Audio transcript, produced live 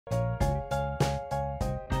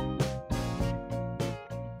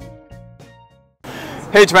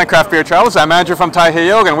Hey, Japan Craft Beer Travels. I'm Andrew from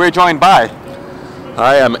Taiheiyogan. We're joined by...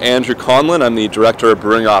 Hi, I'm Andrew Conlon. I'm the Director of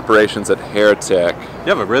Brewing Operations at Heretic. You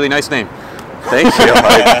have a really nice name. Thank you.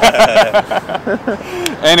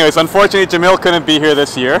 Anyways, unfortunately, Jamil couldn't be here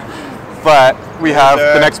this year, but we have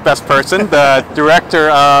the next best person, the Director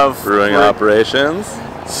of Brewing Operations.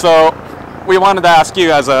 So, we wanted to ask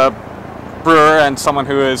you, as a brewer and someone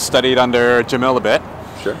who has studied under Jamil a bit.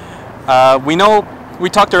 Sure. We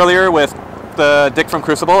talked earlier with Dick from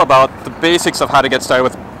Crucible about the basics of how to get started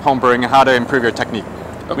with homebrewing and how to improve your technique.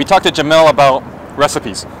 Okay. We talked to Jamil about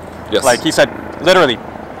recipes. Yes. Like he said, literally,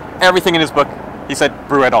 everything in his book, he said,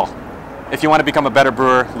 brew it all. If you want to become a better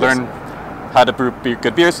brewer, learn how to brew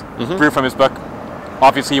good beers, brew from his book.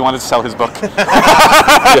 Obviously, he wanted to sell his book.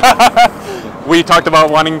 We talked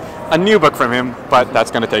about wanting a new book from him, but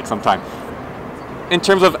that's going to take some time. In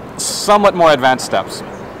terms of somewhat more advanced steps.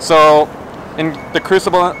 So,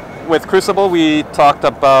 with Crucible, we talked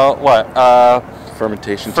about what?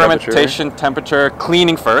 Fermentation temperature,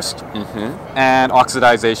 cleaning first, and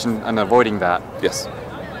oxidization and avoiding that. Yes.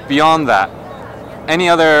 Beyond that, any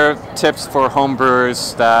other tips for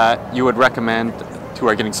homebrewers that you would recommend who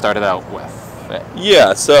are getting started out with?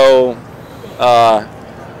 Yeah, so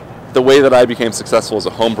the way that I became successful as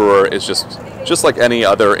a homebrewer is just like any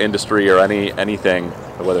other industry or anything,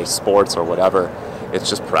 whether it's sports or whatever. It's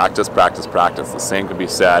just practice, practice, practice. The same can be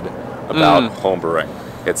said about homebrewing.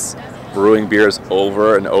 It's brewing beers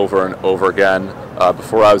over and over and over again.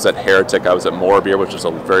 Before I was at Heretic, I was at More Beer, which is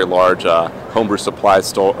a very large homebrew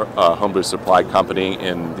supply company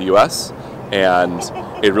in the U.S. And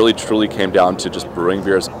it really truly came down to just brewing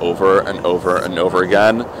beers over and over and over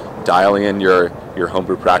again, dialing in your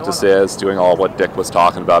homebrew practices, doing all what Dick was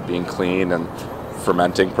talking about, being clean and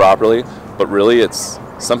fermenting properly. But really, it's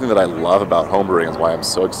something that I love about homebrewing, is why I'm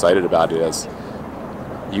so excited about it, is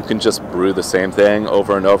you can just brew the same thing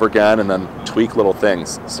over and over again and then tweak little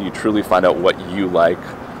things so you truly find out what you like.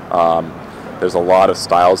 There's a lot of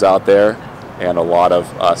styles out there and a lot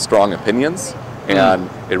of strong opinions, and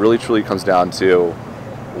it really truly comes down to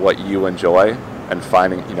what you enjoy and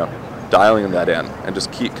finding, dialing that in and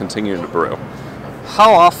just keep continuing to brew.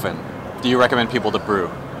 How often do you recommend people to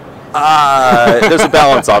brew? There's a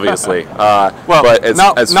balance, obviously. But it's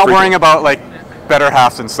not worrying about like better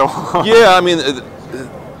halves and so on. Yeah, I mean,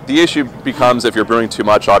 the issue becomes if you're brewing too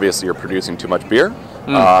much, obviously you're producing too much beer.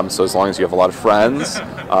 So as long as you have a lot of friends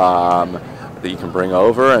that you can bring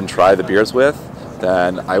over and try the beers with,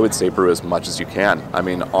 then I would say brew as much as you can. I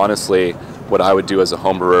mean, honestly, what I would do as a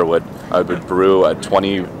home brewer I would brew a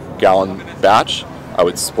 20-gallon batch. I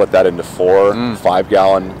would split that into 4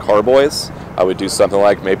 5-gallon carboys. I would do something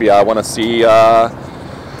like, maybe I want to see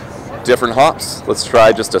different hops. Let's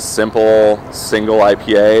try just a simple single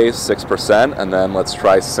IPA, 6%, and then let's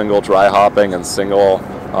try single dry hopping and single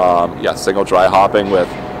dry hopping with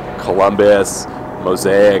Columbus,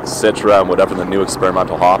 Mosaic, Citra, and whatever the new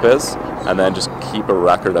experimental hop is, and then just keep a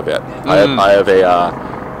record of it. I have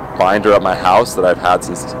a binder at my house that I've had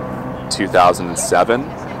since 2007,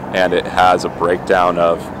 and it has a breakdown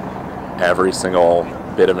of every single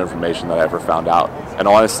bit of information that I ever found out. And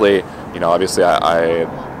honestly, obviously I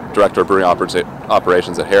Director of Brewing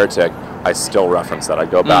Operations at Heretic, I still reference that. I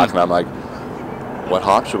go back and I'm like, what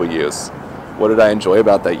hop should we use? What did I enjoy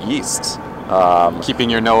about that yeast? Keeping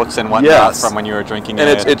your notes and whatnot from when you were drinking it.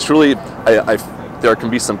 And it's truly, there can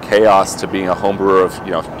be some chaos to being a home brewer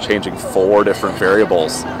of, changing 4 different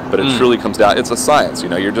variables, but it truly comes down, it's a science,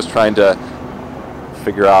 you're just trying to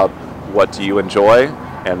figure out what do you enjoy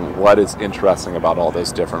and what is interesting about all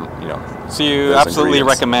those different, So you absolutely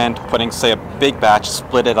recommend putting, say, a big batch,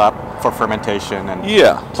 split it up for fermentation, and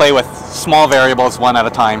play with small variables one at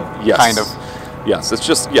a time, kind of. Yes, it's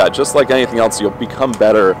just like anything else, you'll become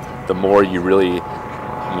better the more you really,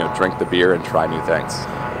 drink the beer and try new things.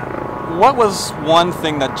 What was one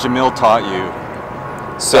thing that Jamil taught you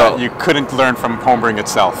that you couldn't learn from homebrewing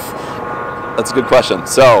itself? That's a good question.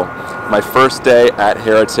 So, my first day at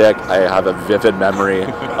Heretic, I have a vivid memory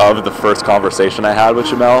of the first conversation I had with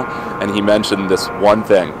Jamil, and he mentioned this one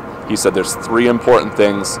thing. He said there's 3 important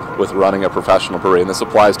things with running a professional brewery, and this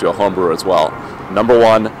applies to a home brewer as well. Number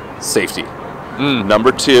 1, safety.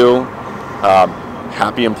 Number 2,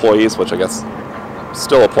 happy employees, which I guess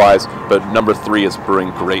still applies, but number 3 is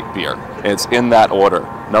brewing great beer. And it's in that order.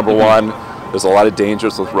 Number 1, there's a lot of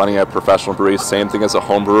dangers with running a professional brewery. Same thing as a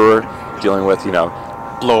home brewer, dealing with,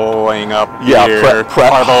 blowing up beer,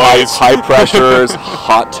 high pressures,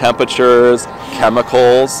 hot temperatures,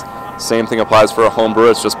 chemicals. Same thing applies for a home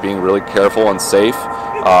brewer. It's just being really careful and safe.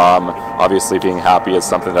 Obviously, being happy is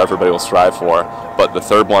something that everybody will strive for. But the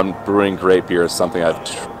third one, brewing great beer, is something I've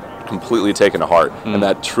completely taken to heart. And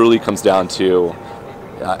that truly comes down to,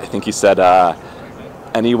 I think he said,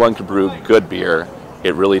 anyone can brew good beer.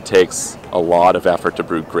 It really takes a lot of effort to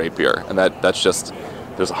brew great beer. And that's just,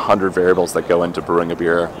 there's 100 variables that go into brewing a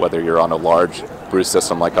beer, whether you're on a large brew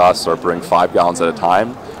system like us or brewing 5 gallons at a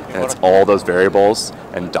time. And it's all those variables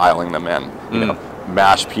and dialing them in. You know,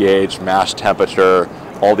 mash pH, mash temperature,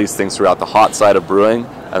 all these things throughout the hot side of brewing.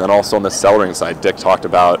 And then also on the cellaring side, Dick talked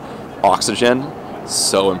about oxygen,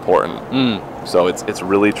 so important. So it's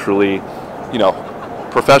really, truly, you know,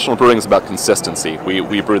 professional brewing is about consistency.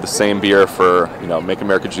 We brew the same beer for, you know, Make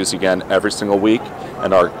America Juicy Again every single week,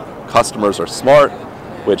 and our customers are smart,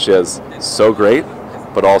 which is so great,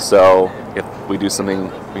 but also if we do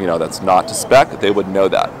something, you know, that's not to spec, they would know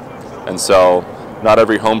that. And so not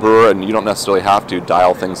every home brewer, and you don't necessarily have to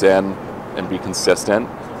dial things in and be consistent,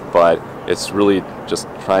 but it's really just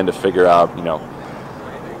trying to figure out, you know,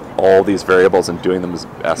 all these variables and doing them as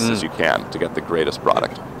best as you can to get the greatest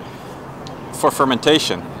product. For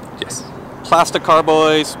fermentation, Yes. plastic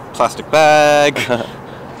carboys, plastic bag,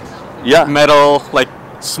 Yeah. metal, like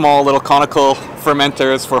small little conical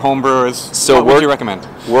fermenters for home brewers. So what would you recommend?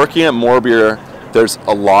 Working at More Beer, there's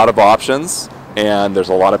a lot of options, and there's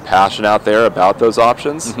a lot of passion out there about those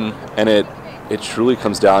options, and it truly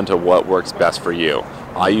comes down to what works best for you.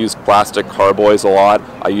 I used plastic carboys a lot.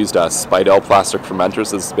 I used Spidell plastic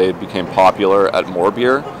fermenters as they became popular at More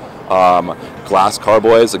Beer. Glass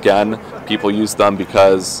carboys, again, people use them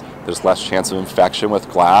because there's less chance of infection with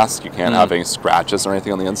glass. You can't have any scratches or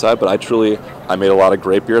anything on the inside, but I made a lot of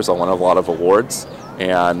great beers. I won a lot of awards,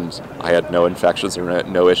 and I had no infections or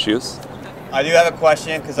no issues. I do have a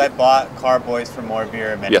question because I bought carboys from More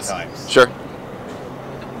Beer many times. Sure.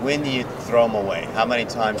 When do you throw them away? How many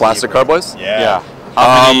times? Plastic carboys? Yeah.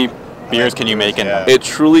 How many beers can you make in them? It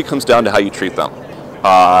truly comes down to how you treat them.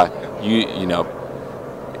 You know,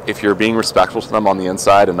 if you're being respectful to them on the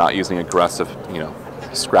inside and not using aggressive, you know,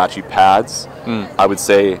 scratchy pads, I would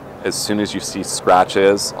say as soon as you see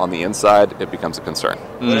scratches on the inside, it becomes a concern.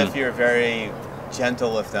 What if you're very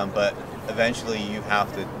gentle with them, but eventually you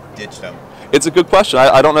have to ditch them? It's a good question.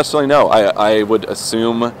 I don't necessarily know. I would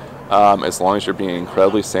assume as long as you're being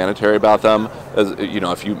incredibly sanitary about them, as, you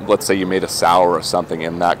know, if you, let's say you made a sour or something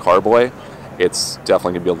in that carboy, it's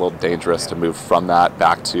definitely going to be a little dangerous to move from that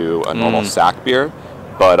back to a normal sack beer.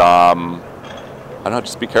 But I don't know,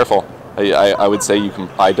 just be careful. I would say you can.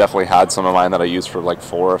 I definitely had some of mine that I used for like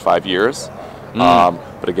 4 or 5 years.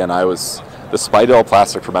 But again, the Spidell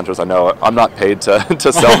plastic fermenters. I know I'm not paid to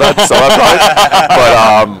sell that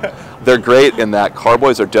product, but they're great in that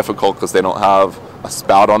carboys are difficult because they don't have a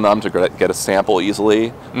spout on them to get a sample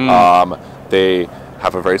easily. They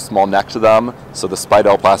have a very small neck to them, so the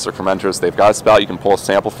Spidell plastic fermenters, they've got a spout. You can pull a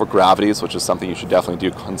sample for gravities, which is something you should definitely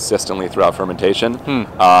do consistently throughout fermentation.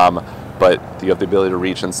 But you have the ability to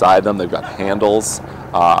reach inside them. They've got handles.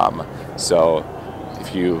 So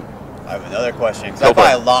if you... I have another question, because I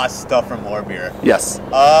buy a lot of stuff from More Beer. Yes.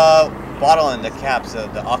 Bottling the caps,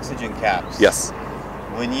 the oxygen caps. Yes.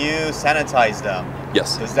 When you sanitize them,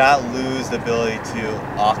 yes, does that lose the ability to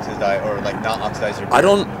oxidize or like not oxidize your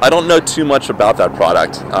beer? I don't know too much about that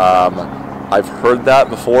product. I've heard that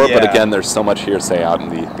before, but again, there's so much hearsay out in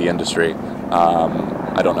the industry.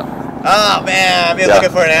 I don't know. Oh man, I've been looking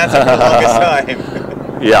for an answer for the longest time.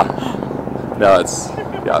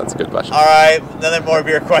 That's a good question. All right, another More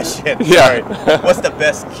Beer question. Yeah. Sorry. What's the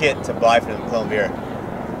best kit to buy for the clone beer?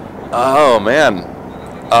 Oh man.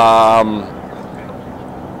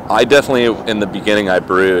 I definitely, in the beginning, I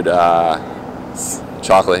brewed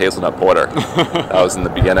chocolate hazelnut porter. That was in the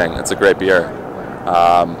beginning. It's a great beer.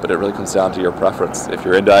 But it really comes down to your preference. If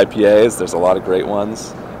you're into IPAs, there's a lot of great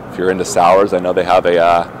ones. If you're into sours, I know they have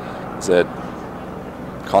is it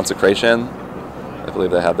Consecration? I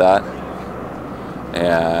believe they have that.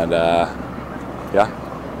 And,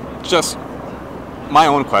 Just my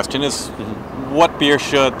own question is, what beer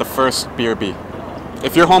should the first beer be?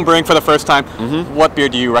 If you're home brewing for the first time, what beer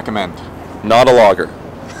do you recommend? Not a lager.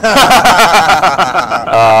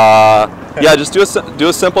 Just do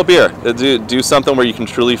a simple beer. Do something where you can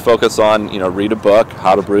truly focus on, read a book.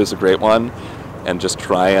 How to Brew is a great one, and just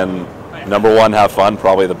try and, number one, have fun,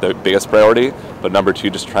 probably the biggest priority. But number two,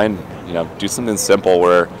 just try and do something simple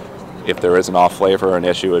where if there is an off flavor or an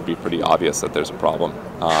issue, it would be pretty obvious that there's a problem.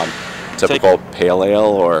 Typical pale ale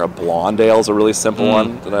or a blonde ale is a really simple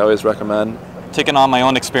one that I always recommend. Taking on my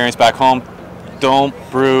own experience back home, don't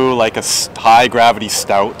brew like a high gravity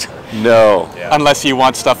stout. No. Yeah. Unless you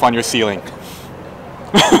want stuff on your ceiling.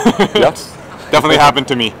 Yep. Definitely happened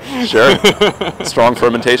to me. Sure. Strong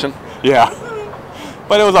fermentation. Yeah.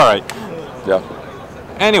 But it was all right. Yeah.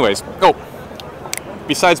 Anyways,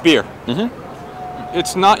 besides beer,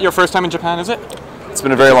 it's not your first time in Japan, is it? It's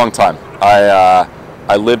been a very long time.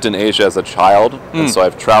 I lived in Asia as a child, and so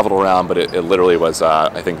I've traveled around, but it literally was,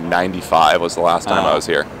 I think 95 was the last time I was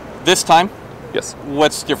here. This time, Yes.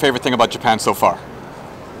 what's your favorite thing about Japan so far?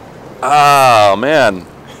 Oh, man.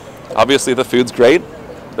 Obviously the food's great.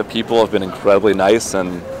 The people have been incredibly nice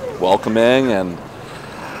and welcoming, and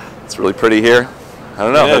it's really pretty here. I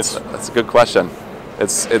don't know. That's a good question.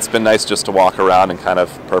 It's been nice just to walk around and kind of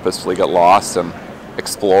purposefully get lost and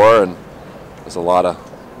explore, and there's a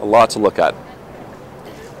lot to look at.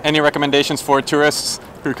 Any recommendations for tourists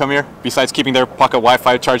who come here, besides keeping their pocket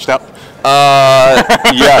Wi-Fi charged up?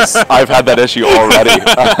 Yes, I've had that issue already.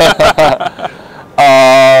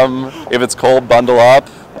 If it's cold, bundle up.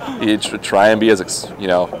 You should try and be as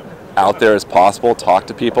out there as possible. Talk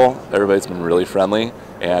to people. Everybody's been really friendly,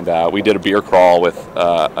 and we did a beer crawl with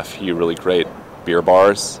a few really great beer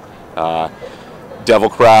bars, Devil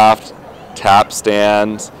Craft, Tap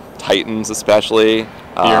Stand, Titans especially,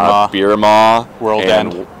 Beer Maw, World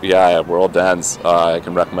End. Yeah, World Ends. I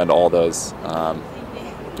can recommend all those.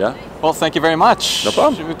 Yeah. Well, thank you very much. No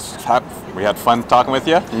problem. We had fun talking with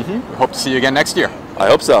you. We hope to see you again next year. I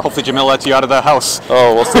hope so. Hopefully Jamil lets you out of the house.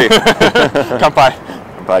 Oh, we'll see.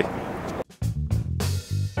 Kanpai. Bye.